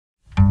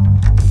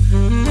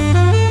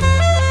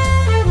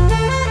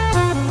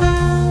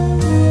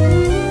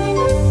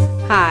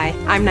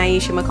I'm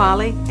Nyesha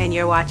McCauley, and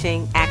you're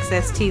watching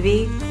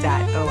AccessTV.org.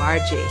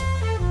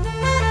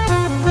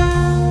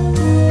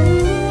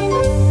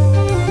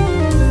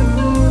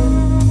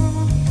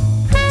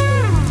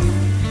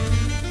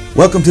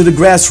 Welcome to the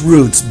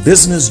Grassroots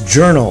Business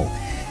Journal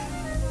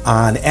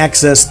on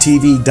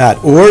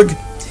AccessTV.org,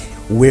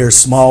 where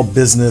small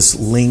business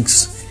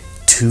links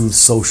to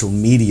social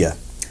media.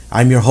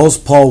 I'm your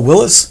host, Paul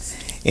Wilusz,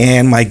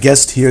 and my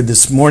guest here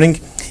this morning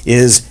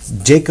is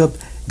Jacob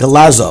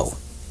Galloza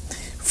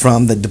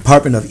from the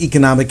Department of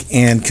Economic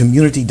and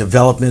Community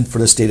Development for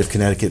the state of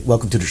Connecticut.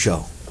 Welcome to the show.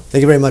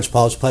 Thank you very much,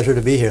 Paul. It's a pleasure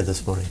to be here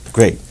this morning.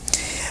 Great.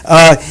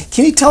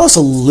 Can you tell us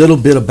a little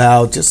bit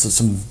about just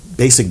some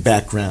basic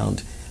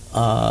background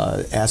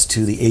as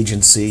to the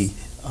agency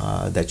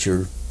that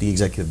you're the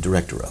executive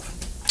director of?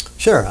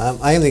 Sure.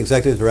 I am the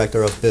executive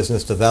director of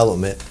business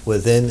development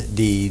within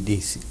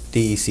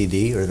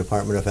DECD, or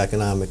Department of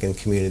Economic and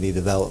Community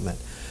Development.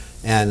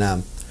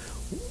 And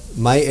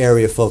my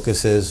area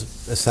focuses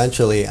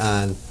essentially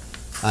on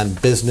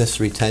business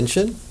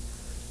retention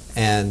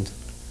and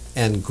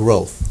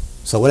growth.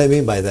 So what I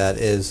mean by that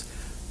is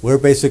we're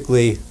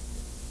basically,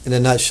 in a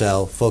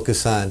nutshell,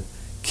 focused on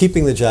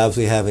keeping the jobs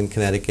we have in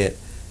Connecticut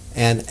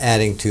and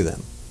adding to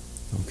them.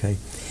 Okay.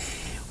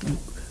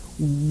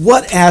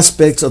 What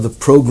aspects of the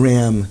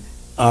program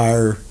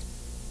are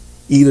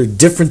either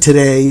different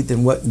today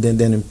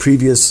than in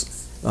previous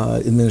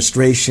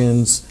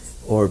administrations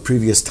or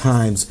previous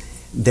times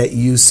that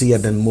you see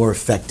have been more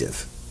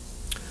effective?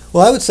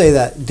 Well, I would say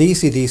that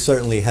DECD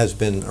certainly has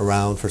been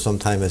around for some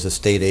time as a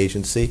state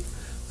agency.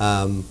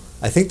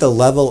 I think the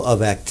level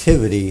of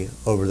activity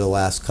over the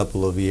last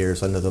couple of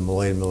years under the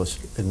Malloy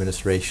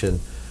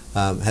administration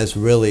has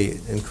really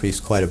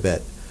increased quite a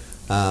bit.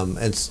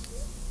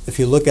 If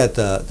you look at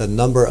the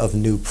number of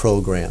new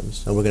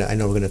programs, and I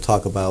know we're going to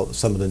talk about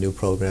some of the new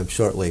programs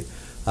shortly,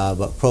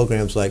 but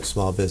programs like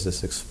Small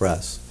Business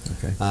Express.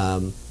 Okay.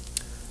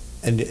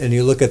 And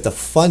you look at the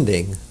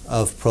funding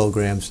of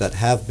programs that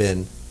have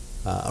been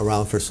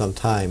around for some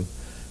time,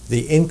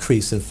 the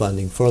increase in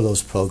funding for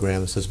those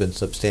programs has been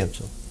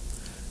substantial.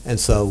 And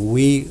so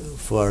we,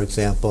 for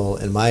example,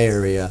 in my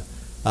area,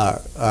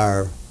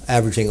 are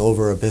averaging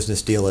over a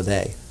business deal a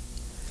day.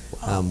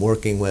 Wow.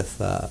 Working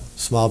with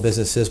small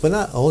businesses, but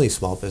not only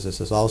small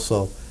businesses,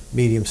 also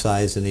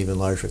medium-sized and even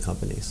larger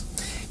companies.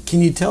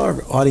 Can you tell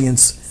our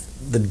audience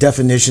the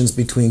definitions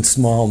between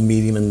small,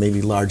 medium, and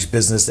maybe large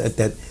business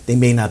that they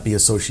may not be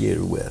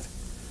associated with?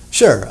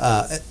 Sure.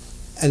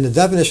 And the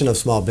definition of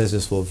small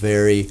business will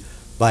vary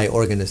by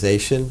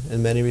organization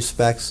in many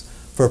respects.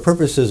 For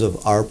purposes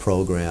of our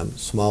program,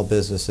 small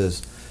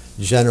businesses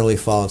generally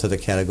fall into the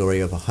category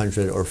of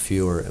 100 or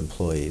fewer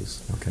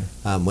employees. Okay.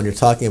 When you're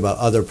talking about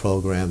other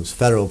programs,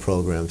 federal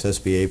programs,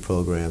 SBA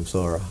programs,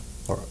 or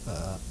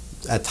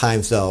at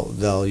times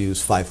they'll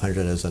use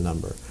 500 as a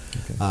number.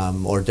 Okay.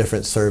 Or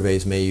different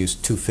surveys may use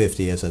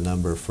 250 as a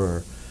number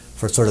for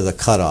sort of the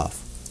cutoff.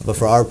 But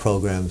for our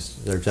programs,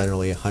 they're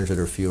generally 100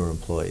 or fewer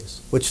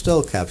employees, which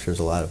still captures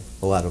a lot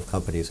of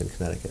companies in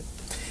Connecticut.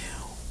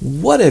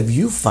 What have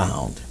you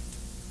found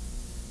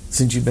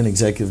since you've been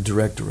executive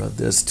director of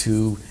this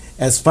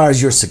as far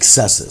as your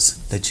successes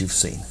that you've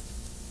seen?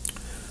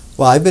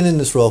 Well, I've been in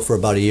this role for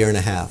about a year and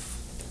a half,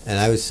 and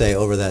I would say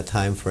over that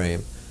time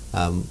frame,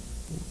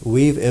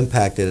 we've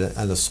impacted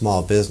on the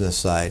small business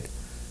side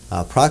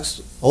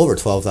over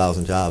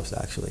 12,000 jobs,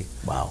 actually.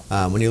 Wow.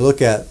 When you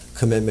look at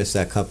commitments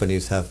that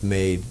companies have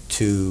made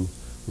to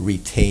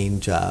retain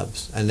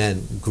jobs and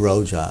then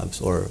grow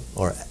jobs or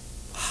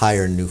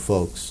hire new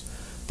folks,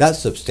 that's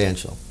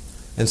substantial.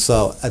 And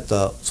so at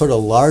the sort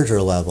of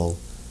larger level,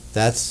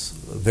 that's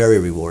very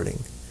rewarding.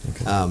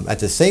 Okay. At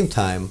the same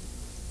time,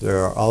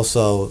 there are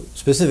also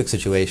specific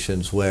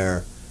situations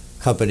where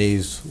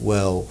companies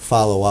will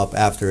follow up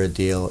after a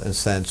deal and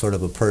send sort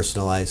of a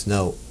personalized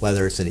note,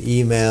 whether it's an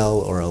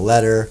email or a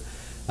letter,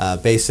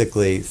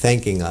 basically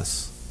thanking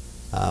us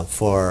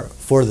for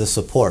the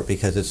support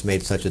because it's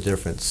made such a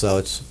difference. So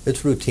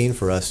it's routine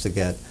for us to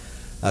get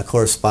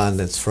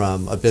correspondence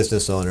from a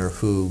business owner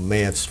who may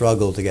have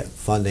struggled to get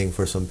funding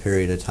for some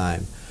period of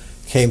time,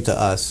 came to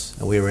us,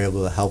 and we were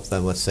able to help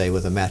them, let's say,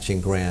 with a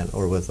matching grant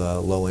or with a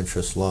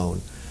low-interest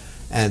loan.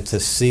 And to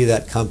see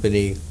that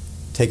company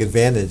take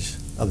advantage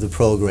of the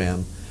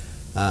program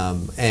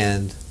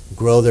and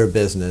grow their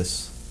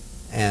business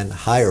and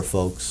hire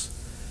folks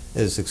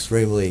is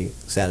extremely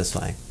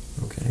satisfying,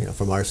 Okay.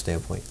 from our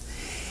standpoint.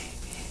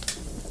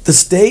 The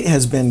state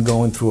has been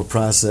going through a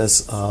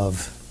process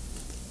of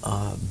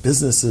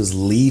businesses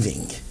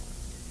leaving.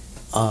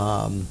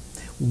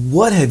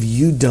 What have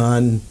you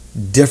done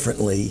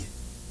differently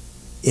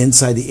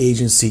inside the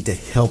agency to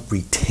help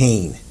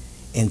retain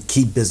and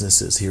keep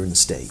businesses here in the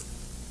state?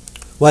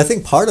 Well, I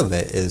think part of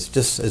it is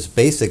just as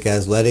basic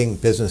as letting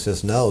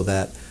businesses know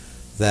that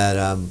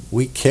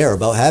we care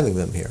about having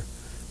them here.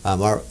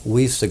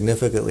 We've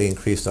significantly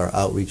increased our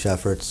outreach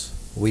efforts.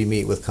 We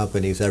meet with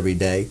companies every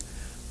day.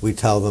 We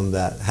tell them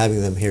that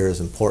having them here is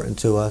important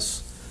to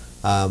us,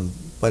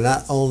 but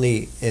not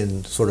only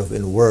in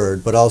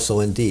word, but also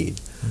in deed.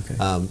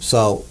 Okay.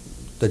 So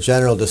the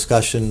general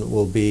discussion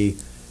will be,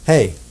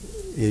 hey,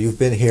 you've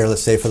been here,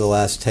 let's say, for the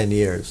last 10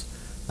 years,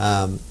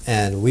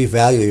 and we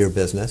value your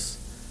business.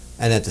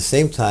 And at the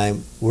same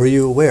time, were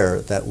you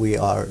aware that we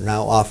are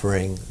now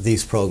offering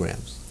these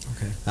programs?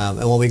 Okay.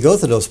 And when we go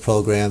through those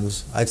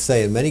programs, I'd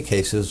say in many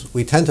cases,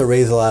 we tend to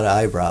raise a lot of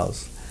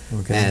eyebrows.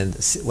 Okay. And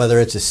whether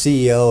it's a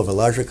CEO of a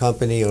larger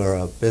company or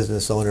a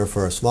business owner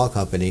for a small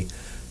company,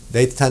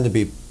 they tend to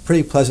be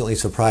pretty pleasantly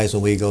surprised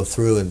when we go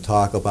through and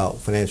talk about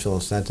financial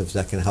incentives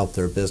that can help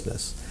their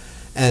business.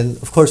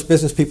 And of course,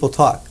 business people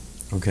talk.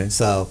 Okay.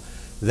 So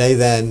they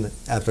then,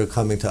 after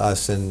coming to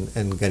us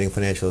and getting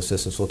financial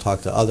assistance, will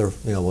talk to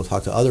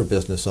other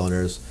business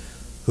owners,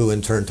 who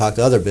in turn talk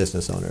to other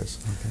business owners.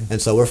 Okay.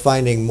 And so we're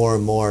finding more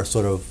and more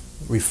sort of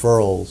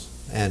referrals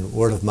and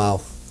word of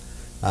mouth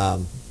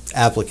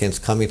applicants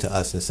coming to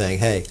us and saying,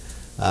 hey,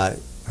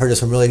 heard of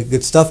some really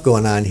good stuff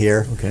going on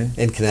here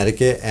in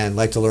Connecticut and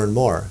like to learn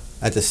more.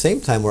 At the same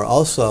time, we're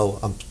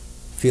also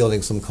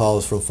fielding some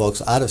calls from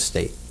folks out of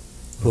state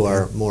who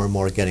are more and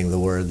more getting the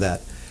word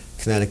that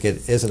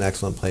Connecticut is an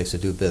excellent place to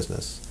do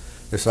business.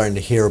 They're starting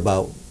to hear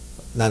about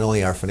not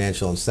only our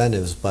financial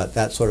incentives, but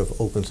that sort of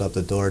opens up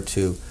the door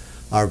to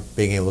our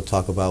being able to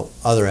talk about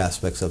other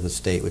aspects of the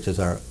state, which is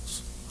our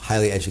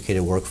highly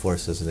educated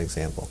workforce, as an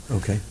example.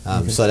 Okay.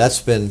 So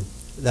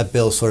that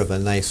builds sort of a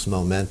nice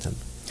momentum.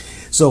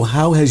 So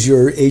how has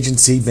your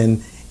agency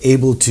been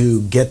able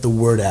to get the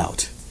word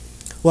out?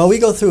 Well, we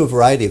go through a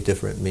variety of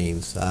different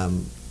means.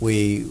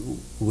 We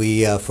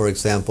for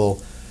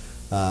example,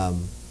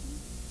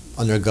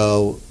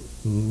 undergo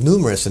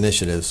numerous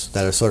initiatives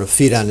that are sort of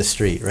feet on the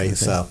street, right?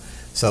 Okay.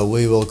 So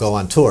we will go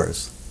on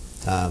tours.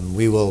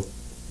 We will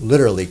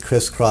literally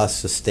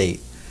crisscross the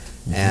state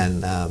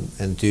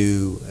and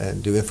do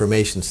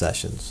information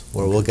sessions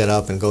where we'll get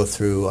up and go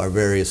through our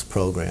various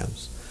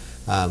programs.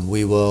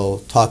 We will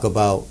talk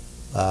about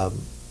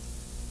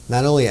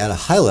not only at a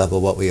high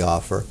level what we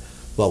offer,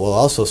 but we'll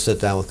also sit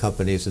down with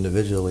companies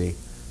individually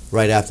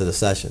right after the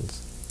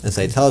sessions and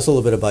say, tell us a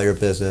little bit about your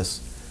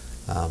business.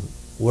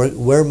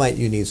 Where might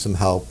you need some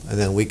help? And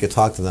then we could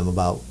talk to them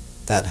about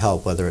that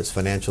help, whether it's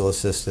financial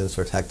assistance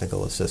or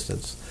technical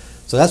assistance.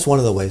 So that's one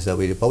of the ways that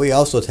we do. But we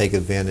also take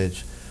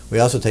advantage. We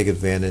also take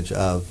advantage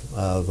of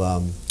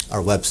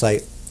our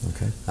website.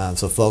 Okay.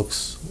 So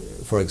folks,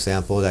 for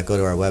example, that go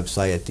to our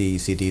website at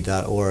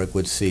decd.org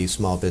would see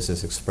Small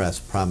Business Express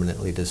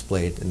prominently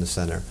displayed in the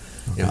center,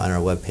 on our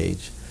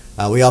webpage.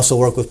 We also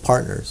work with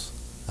partners.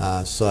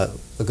 So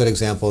a good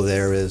example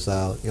there is,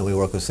 we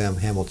work with Sam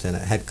Hamilton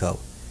at Headco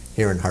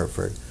here in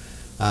Hartford.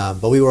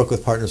 But we work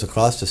with partners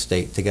across the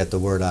state to get the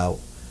word out,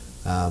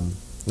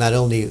 not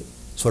only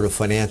sort of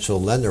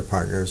financial lender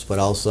partners, but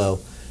also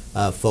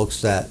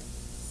folks that,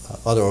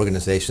 other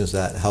organizations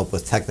that help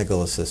with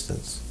technical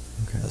assistance,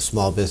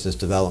 small business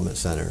development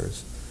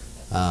centers,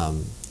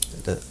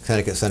 the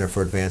Connecticut Center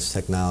for Advanced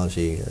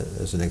Technology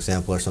as an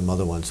example, or some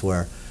other ones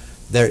where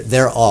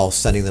they're all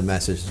sending the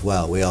message as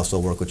well. We also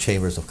work with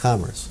chambers of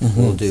commerce.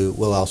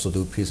 We'll also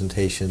do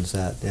presentations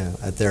at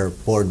their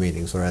board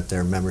meetings or at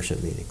their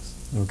membership meetings.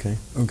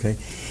 Okay.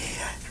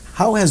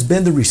 How has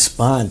been the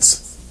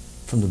response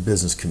from the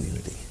business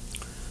community?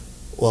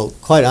 Well,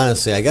 quite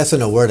honestly, I guess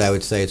in a word I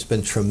would say it's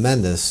been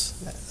tremendous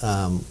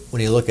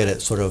when you look at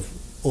it sort of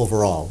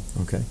overall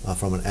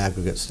from an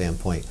aggregate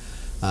standpoint.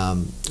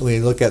 When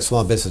you look at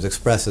Small Business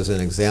Express as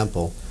an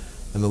example,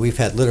 I mean, we've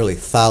had literally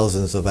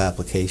thousands of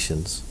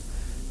applications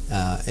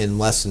in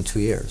less than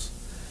 2 years.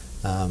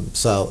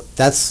 So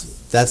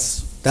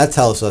that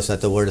tells us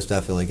that the word is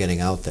definitely getting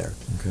out there.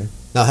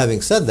 Now,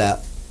 having said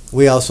that,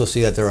 we also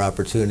see that there are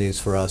opportunities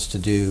for us to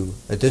do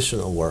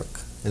additional work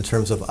in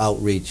terms of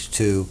outreach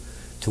to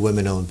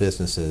women-owned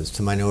businesses,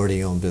 to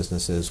minority-owned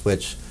businesses,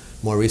 which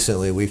more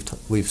recently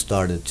we've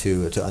started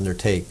to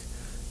undertake.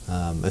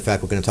 In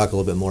fact, we're going to talk a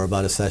little bit more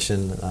about a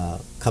session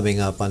coming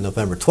up on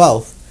November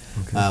 12th.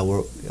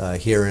 We're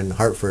here in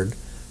Hartford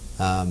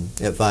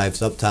at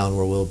Vibes Uptown,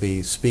 where we'll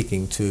be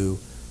speaking to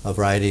a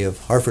variety of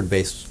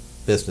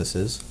Hartford-based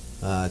businesses.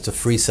 It's a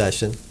free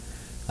session,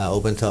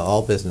 open to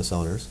all business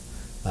owners,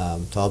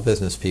 to all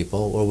business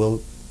people, where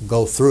we'll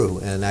go through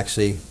and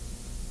actually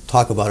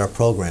talk about our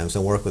programs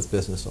and work with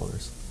business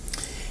owners.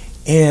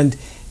 And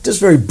just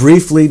very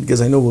briefly,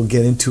 because I know we'll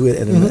get into it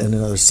in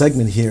another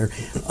segment here,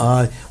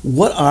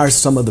 what are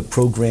some of the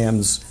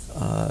programs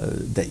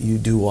that you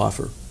do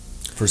offer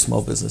for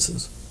small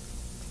businesses?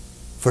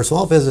 For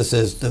small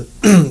businesses,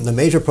 the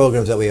major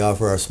programs that we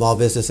offer are Small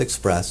Business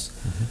Express.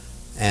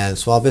 And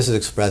Small Business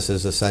Express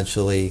is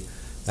essentially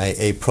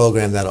a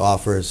program that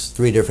offers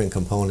 3 different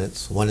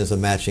components. One is a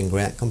matching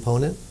grant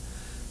component,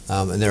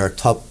 and there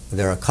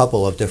are a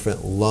couple of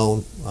different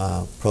loan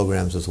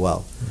programs as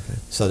well.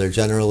 So they're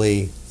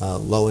generally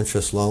low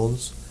interest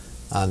loans.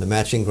 On the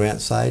matching grant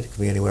side, it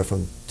can be anywhere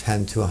from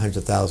 $10,000 to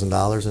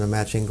 $100,000 in a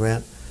matching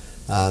grant.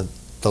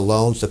 The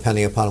loans,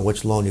 depending upon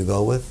which loan you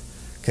go with,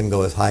 can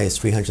go as high as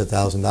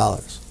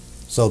 $300,000.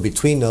 So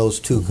between those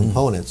 2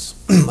 components,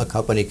 a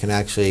company can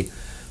actually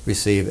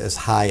receive as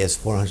high as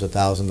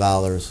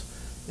 $400,000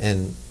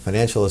 in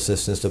financial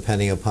assistance,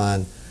 depending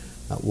upon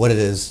what it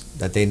is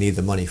that they need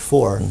the money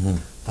for,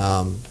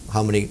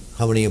 how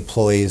many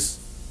employees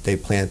they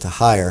plan to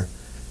hire,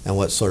 and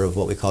what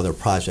we call their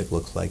project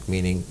looks like,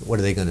 meaning what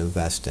are they going to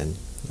invest in,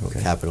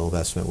 capital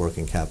investment,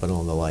 working capital,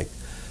 and the like.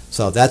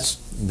 So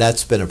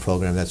that's been a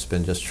program that's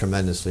been just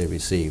tremendously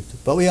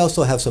received. But we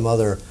also have some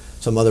other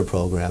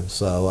programs.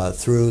 So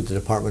through the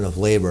Department of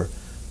Labor,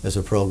 there's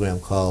a program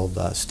called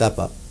Step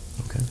Up,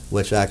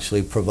 which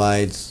actually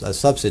provides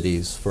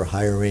subsidies for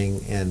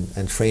hiring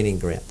and training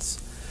grants.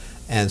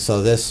 And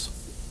so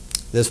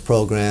this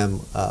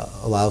program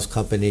allows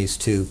companies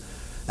to,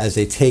 as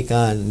they take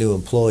on new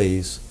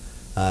employees,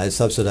 it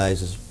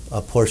subsidizes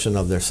a portion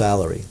of their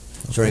salary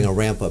during a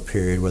ramp-up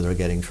period where they're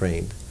getting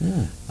trained.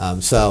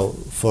 So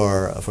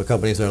for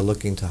companies that are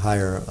looking to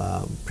hire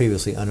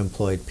previously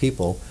unemployed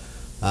people,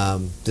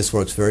 this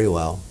works very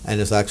well. And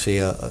there's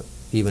actually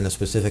even a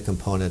specific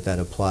component that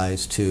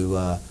applies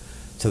to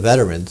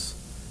veterans,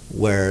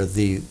 where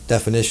the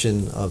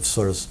definition of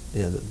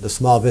the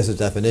small business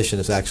definition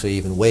is actually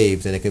even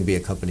waived, and it can be a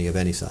company of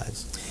any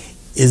size.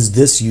 Is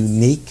this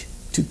unique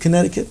to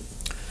Connecticut?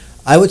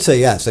 I would say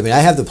yes. I mean, I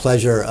have the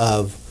pleasure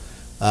of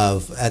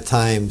at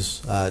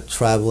times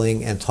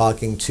traveling and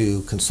talking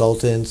to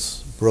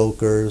consultants,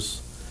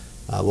 brokers,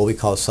 what we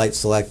call site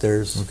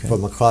selectors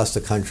from across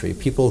the country,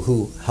 people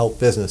who help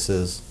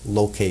businesses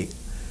locate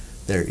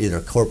their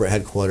either corporate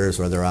headquarters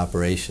or their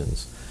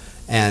operations.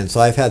 And so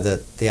I've had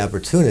the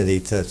opportunity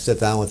to sit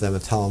down with them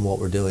and tell them what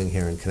we're doing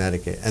here in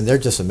Connecticut, and they're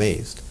just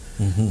amazed.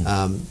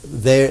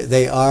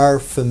 They are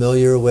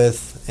familiar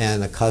with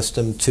and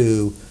accustomed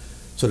to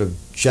sort of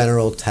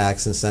general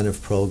tax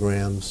incentive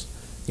programs,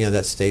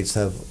 that states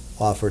have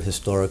offered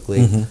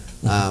historically.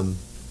 But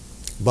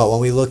when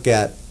we look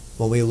at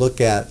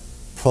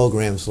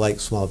programs like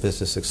Small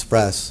Business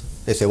Express,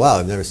 they say, "Wow,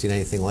 I've never seen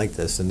anything like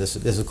this, and this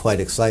is quite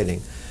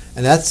exciting."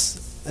 And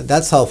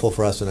that's helpful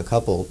for us in a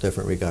couple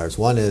different regards.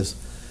 One is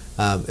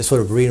it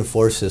sort of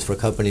reinforces for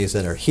companies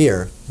that are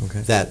here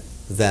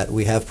that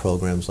we have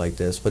programs like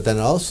this. But then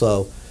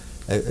also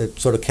it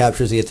sort of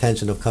captures the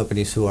attention of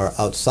companies who are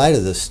outside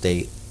of the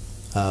state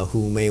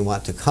who may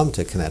want to come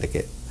to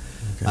Connecticut.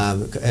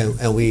 I've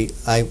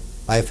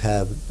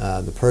had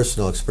the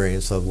personal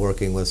experience of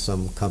working with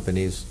some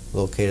companies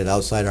located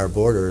outside our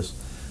borders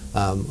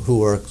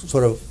who are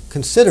sort of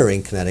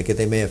considering Connecticut.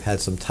 They may have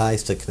had some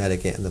ties to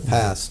Connecticut in the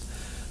past,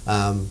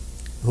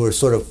 who are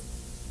sort of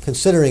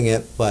considering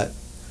it, but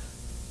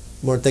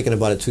weren't thinking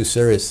about it too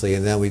seriously.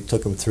 And then we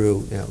took them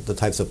through, the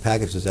types of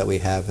packages that we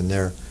have, and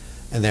they're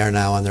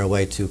now on their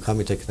way to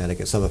coming to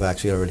Connecticut. Some have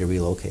actually already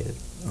relocated.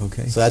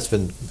 So that's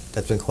been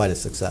quite a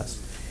success.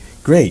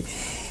 Great.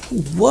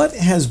 What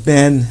has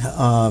been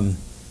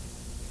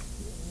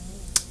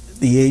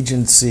the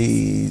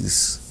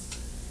agency's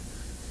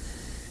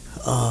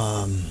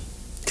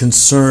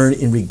concern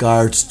in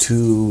regards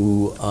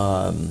to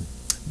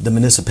the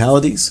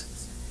municipalities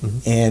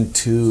and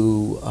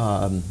to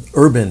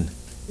urban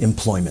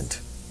employment,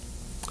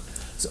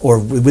 or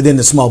within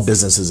the small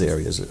businesses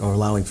areas, or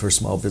allowing for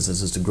small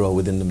businesses to grow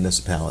within the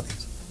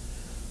municipalities?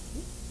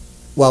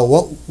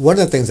 Well, one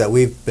of the things that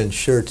we've been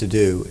sure to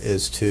do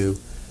is to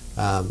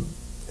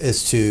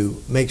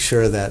make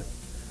sure that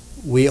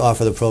we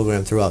offer the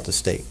program throughout the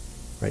state,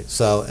 right?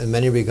 So in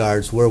many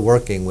regards, we're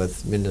working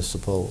with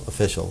municipal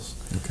officials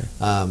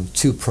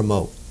to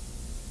promote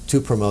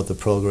the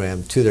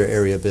program to their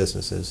area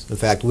businesses. In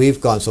fact,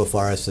 we've gone so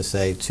far as to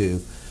say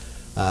to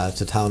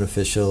town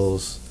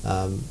officials,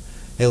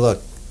 hey,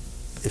 look,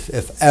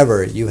 if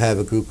ever you have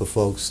a group of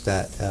folks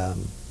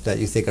that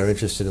you think are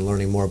interested in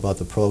learning more about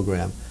the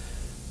program,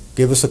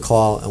 give us a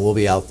call and we'll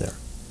be out there.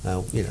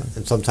 Now,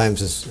 and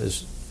sometimes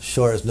as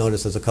short as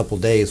notice as a couple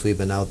days, we've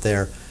been out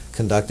there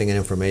conducting an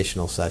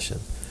informational session.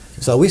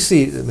 So we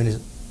see the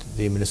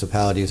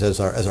municipalities as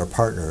our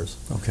partners.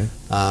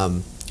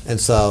 And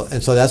so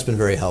that's been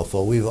very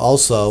helpful. We've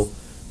also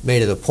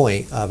made it a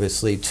point,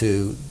 obviously,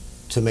 to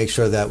make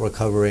sure that we're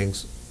covering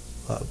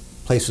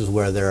places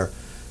where the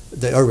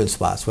urban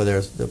spots,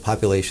 where the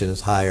population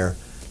is higher,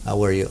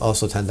 where you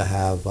also tend to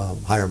have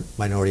higher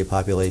minority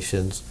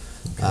populations.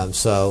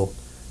 So,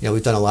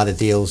 we've done a lot of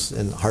deals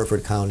in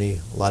Hartford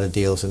County, a lot of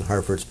deals in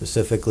Hartford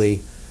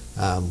specifically.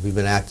 We've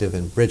been active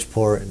in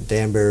Bridgeport and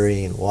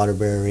Danbury and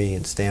Waterbury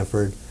and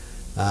Stamford.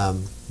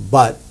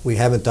 But we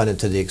haven't done it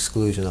to the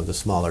exclusion of the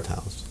smaller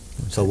towns.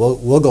 So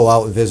we'll go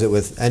out and visit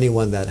with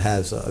anyone that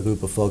has a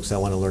group of folks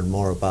that want to learn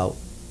more about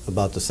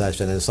the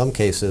session. And in some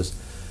cases,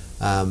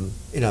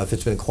 if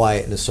it's been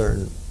quiet in a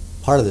certain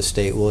part of the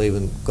state, we'll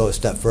even go a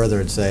step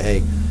further and say,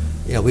 hey,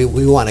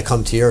 we want to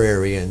come to your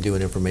area and do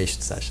an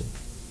information session.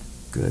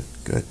 Good.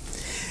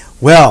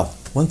 Well,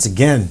 once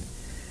again,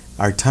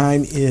 our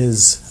time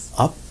is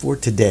up for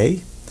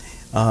today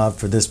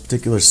for this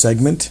particular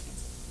segment.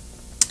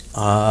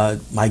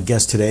 My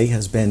guest today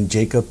has been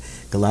Jacob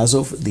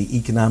Galloza, the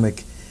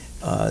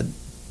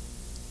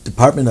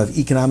Department of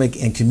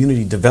Economic and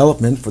Community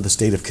Development for the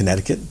state of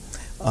Connecticut.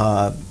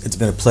 It's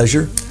been a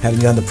pleasure having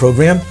you on the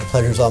program. The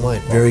pleasure's all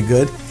mine. Very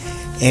good.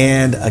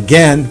 And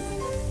again,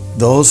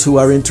 those who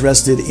are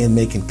interested in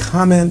making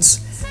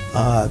comments,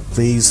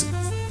 please,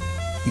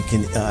 you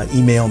can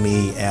email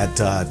me at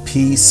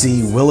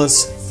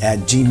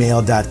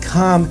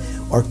pcwillis@gmail.com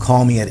or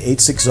call me at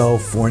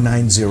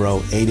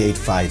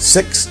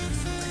 860-490-8856.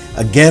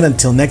 Again,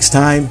 until next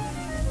time,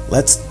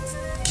 let's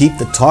keep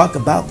the talk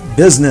about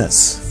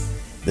business.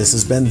 This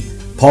has been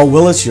Paul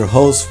Wilusz, your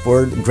host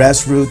for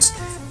Grassroots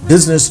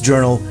Business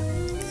Journal,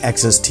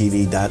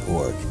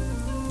 accesstv.org.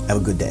 Have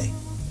a good day.